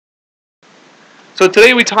So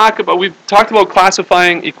today we've talked about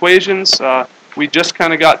classifying equations. We just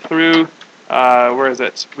kind of got through, where is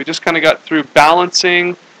it? We just kind of got through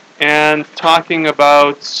balancing and talking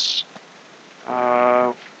about,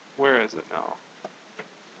 where is it now?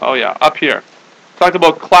 Oh yeah, up here. Talked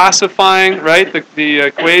about classifying, right, the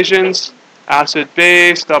equations,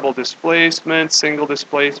 acid-base, double displacement, single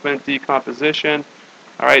displacement, decomposition,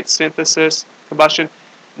 all right, synthesis, combustion.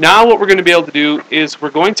 Now what we're going to be able to do is we're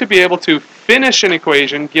going to be able to finish an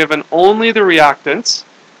equation given only the reactants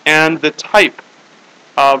and the type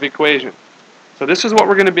of equation. So this is what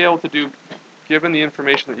we're going to be able to do given the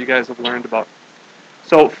information that you guys have learned about.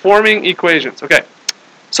 So forming equations. Okay.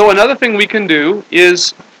 So another thing we can do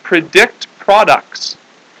is predict products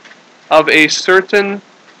of a certain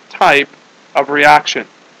type of reaction.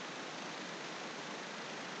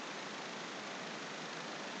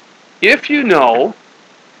 If you know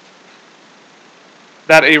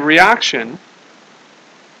that a reaction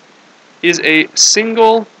is a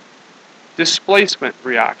single displacement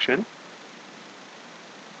reaction,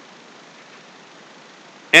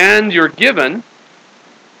 and you're given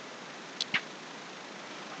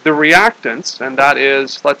the reactants, and that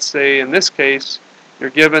is, let's say in this case, you're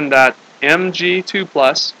given that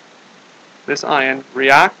Mg2+, this ion,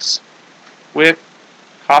 reacts with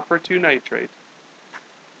copper 2 nitrate.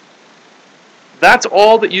 That's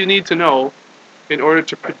all that you need to know in order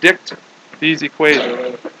to predict these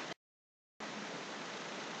equations.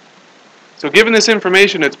 So given this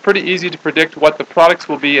information, it's pretty easy to predict what the products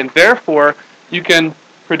will be, and therefore you can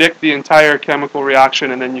predict the entire chemical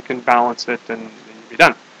reaction, and then you can balance it, and you'll be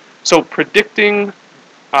done. So predicting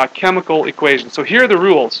chemical equations. So here are the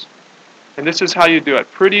rules, and this is how you do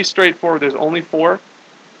it. Pretty straightforward. There's only 4.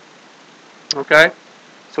 Okay?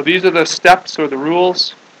 So these are the steps or the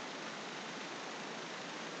rules.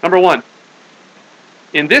 Number 1.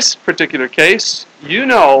 In this particular case, you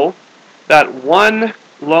know that one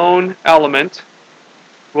lone element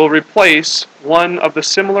will replace one of the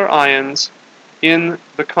similar ions in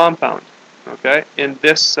the compound, okay, in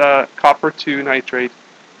this copper 2 nitrate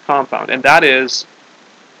compound, and that is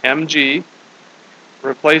Mg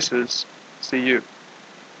replaces Cu,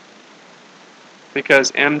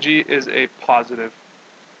 because Mg is a positive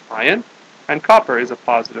ion and copper is a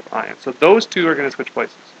positive ion. So those two are going to switch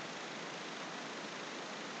places.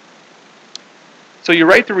 So you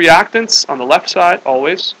write the reactants on the left side,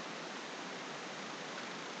 always.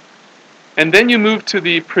 And then you move to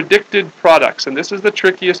the predicted products. And this is the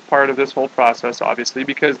trickiest part of this whole process, obviously,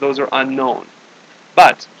 because those are unknown.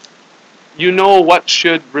 But you know what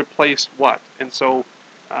should replace what. And so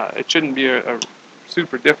it shouldn't be a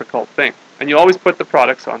super difficult thing. And you always put the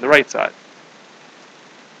products on the right side.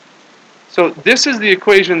 So this is the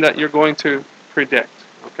equation that you're going to predict,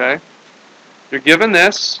 okay? You're given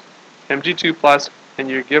this, Mg2+, and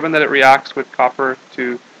you're given that it reacts with copper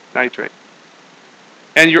 2 nitrate.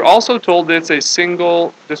 And you're also told that it's a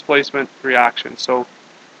single displacement reaction. So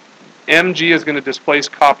Mg is going to displace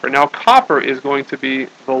copper. Now copper is going to be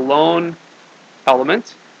the lone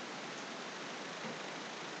element,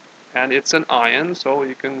 and it's an ion, so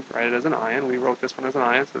you can write it as an ion. We wrote this one as an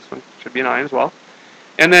ion, so this one should be an ion as well.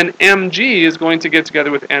 And then Mg is going to get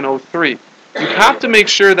together with NO3. You have to make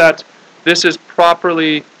sure that this is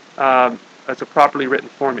properly, it's a properly written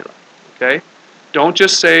formula, okay? Don't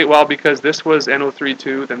just say, well, because this was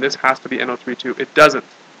NO3 then this has to be NO3 It doesn't.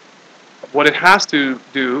 What it has to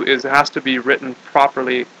do is it has to be written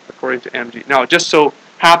properly according to Mg. Now, it just so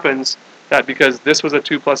happens that because this was a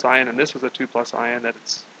 2+ ion and this was a 2+ ion, that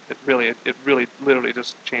it really literally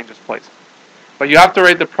just changes place. But you have to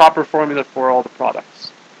write the proper formula for all the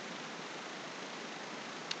products.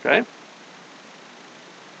 Okay?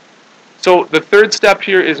 So the third step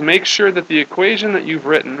here is make sure that the equation that you've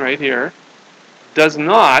written right here does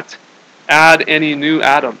not add any new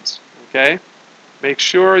atoms. Okay? Make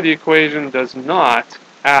sure the equation does not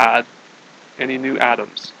add any new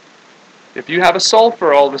atoms. If you have a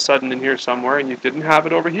sulfur all of a sudden in here somewhere and you didn't have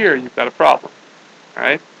it over here, you've got a problem.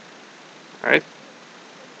 Alright? Alright?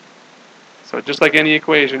 So just like any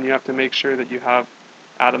equation, you have to make sure that you have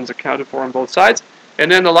atoms accounted for on both sides.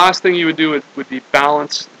 And then the last thing you would do would be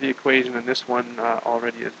balance the equation, and this one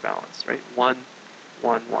already is balanced, right? 1,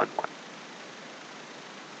 1, 1, 1.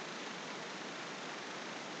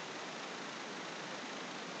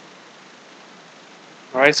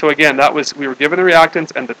 Alright, so again, we were given the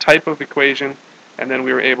reactants and the type of equation, and then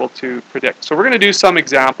we were able to predict. So we're going to do some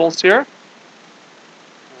examples here.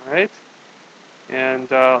 Alright, and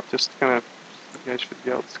just kind of, you guys should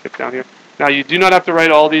be able to skip down here. Now you do not have to write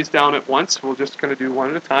all these down at once. We'll just kind of do one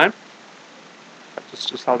at a time. That's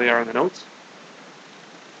just how they are in the notes.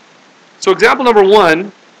 So example number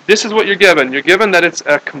 1, this is what you're given. You're given that it's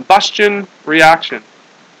a combustion reaction.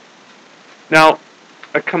 Now,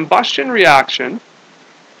 a combustion reaction,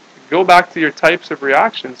 go back to your types of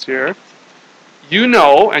reactions here, you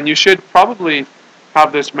know, and you should probably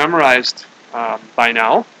have this memorized by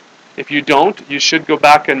now. If you don't, you should go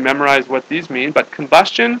back and memorize what these mean. But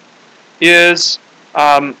combustion is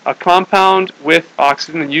a compound with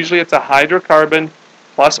oxygen, and usually it's a hydrocarbon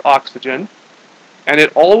plus oxygen, and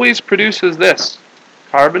it always produces this,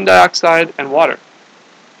 carbon dioxide and water.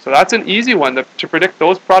 So that's an easy one to predict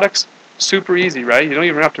those products. Super easy, right? You don't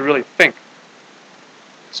even have to really think.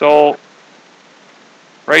 So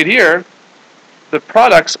right here, the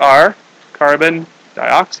products are carbon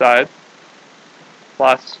dioxide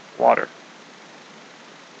plus water.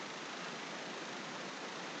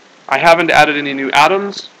 I haven't added any new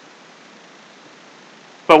atoms,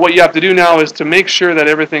 but what you have to do now is to make sure that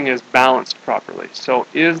everything is balanced properly. So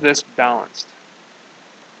is this balanced?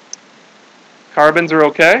 Carbons are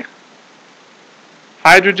okay.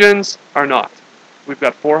 Hydrogens are not. We've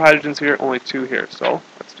got 4 hydrogens here, only 2 here. So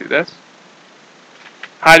let's do this.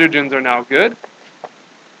 Hydrogens are now good.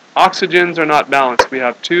 Oxygens are not balanced. We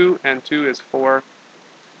have 2 and 2 is 4.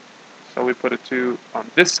 So we put a 2 on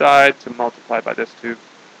this side to multiply by this 2.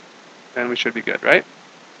 And we should be good, right?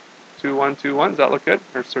 2, 1, 2, 1. Does that look good?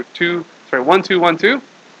 Or so 1, 2, 1, 2.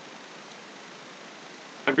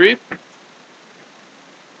 Agreed?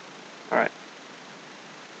 All right.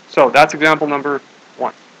 So that's example number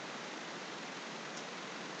 1.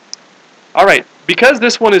 All right. Because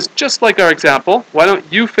this one is just like our example, why don't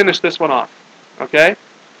you finish this one off? Okay?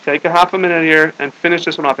 Take a half a minute here and finish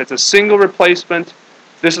this one off. It's a single replacement.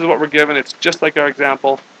 This is what we're given. It's just like our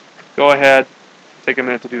example. Go ahead. Take a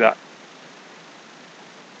minute to do that.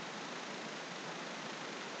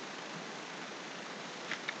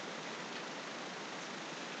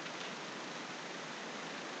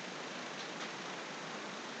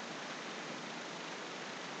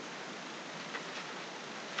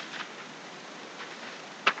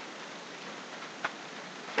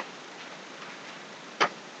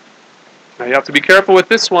 Now you have to be careful with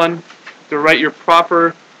this one to write your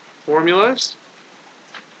proper formulas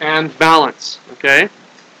and balance, okay?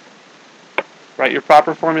 Write your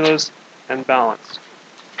proper formulas and balance.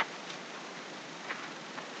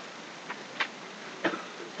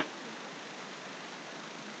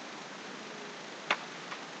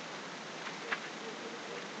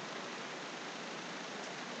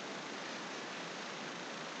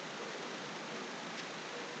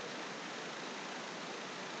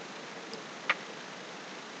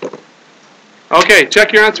 Okay,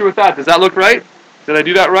 check your answer with that. Does that look right? Did I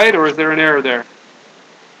do that right, or is there an error there?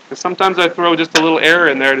 Because sometimes I throw just a little error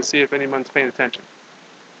in there to see if anyone's paying attention.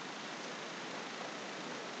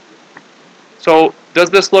 So, does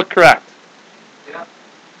this look correct? Yeah.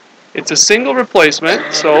 It's a single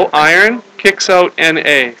replacement, so iron kicks out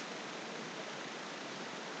Na.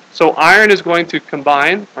 So iron is going to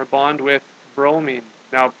combine or bond with bromine.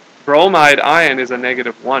 Now, bromide ion is a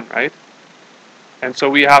 -1, right? And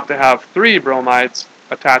so we have to have 3 bromides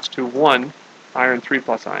attached to 1 iron 3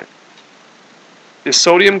 plus ion. The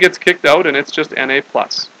sodium gets kicked out and it's just Na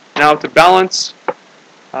plus. Now to balance,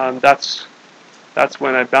 that's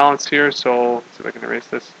when I balance here. So let's see if I can erase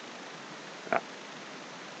this. Yeah.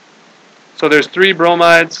 So there's 3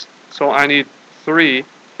 bromides, so I need 3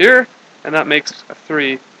 here, and that makes a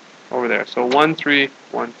 3 over there. So 1, 3,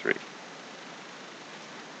 1, 3.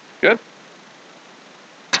 Good?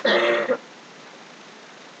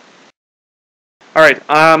 All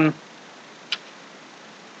right.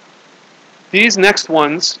 These next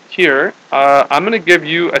ones here, I'm going to give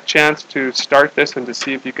you a chance to start this and to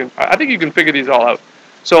see if you can. I think you can figure these all out.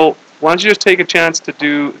 So why don't you just take a chance to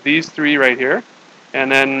do these 3 right here,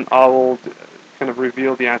 and then I'll kind of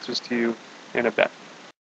reveal the answers to you in a bit.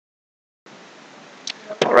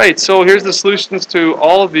 All right. So here's the solutions to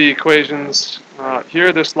all of the equations.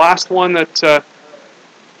 Here, this last one that.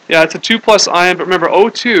 Yeah, it's a 2 plus ion, but remember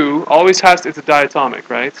O2 always has to, it's a diatomic,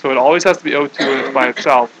 right? So it always has to be O2 when it's by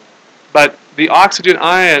itself. But the oxygen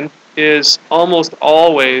ion is almost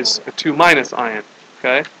always a 2 minus ion,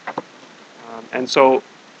 okay? And so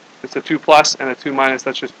it's a 2 plus and a 2 minus,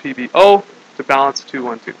 that's just PbO to balance 2,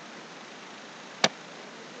 1, 2.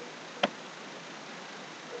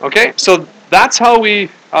 Okay, so that's how we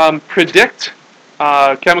predict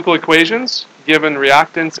chemical equations given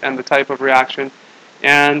reactants and the type of reaction.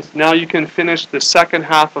 And now you can finish the second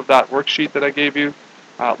half of that worksheet that I gave you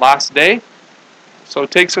last day. So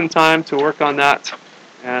take some time to work on that,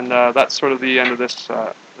 and that's sort of the end of this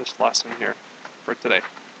this lesson here for today.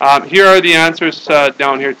 Here are the answers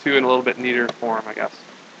down here too in a little bit neater form, I guess.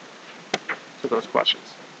 those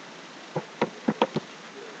questions.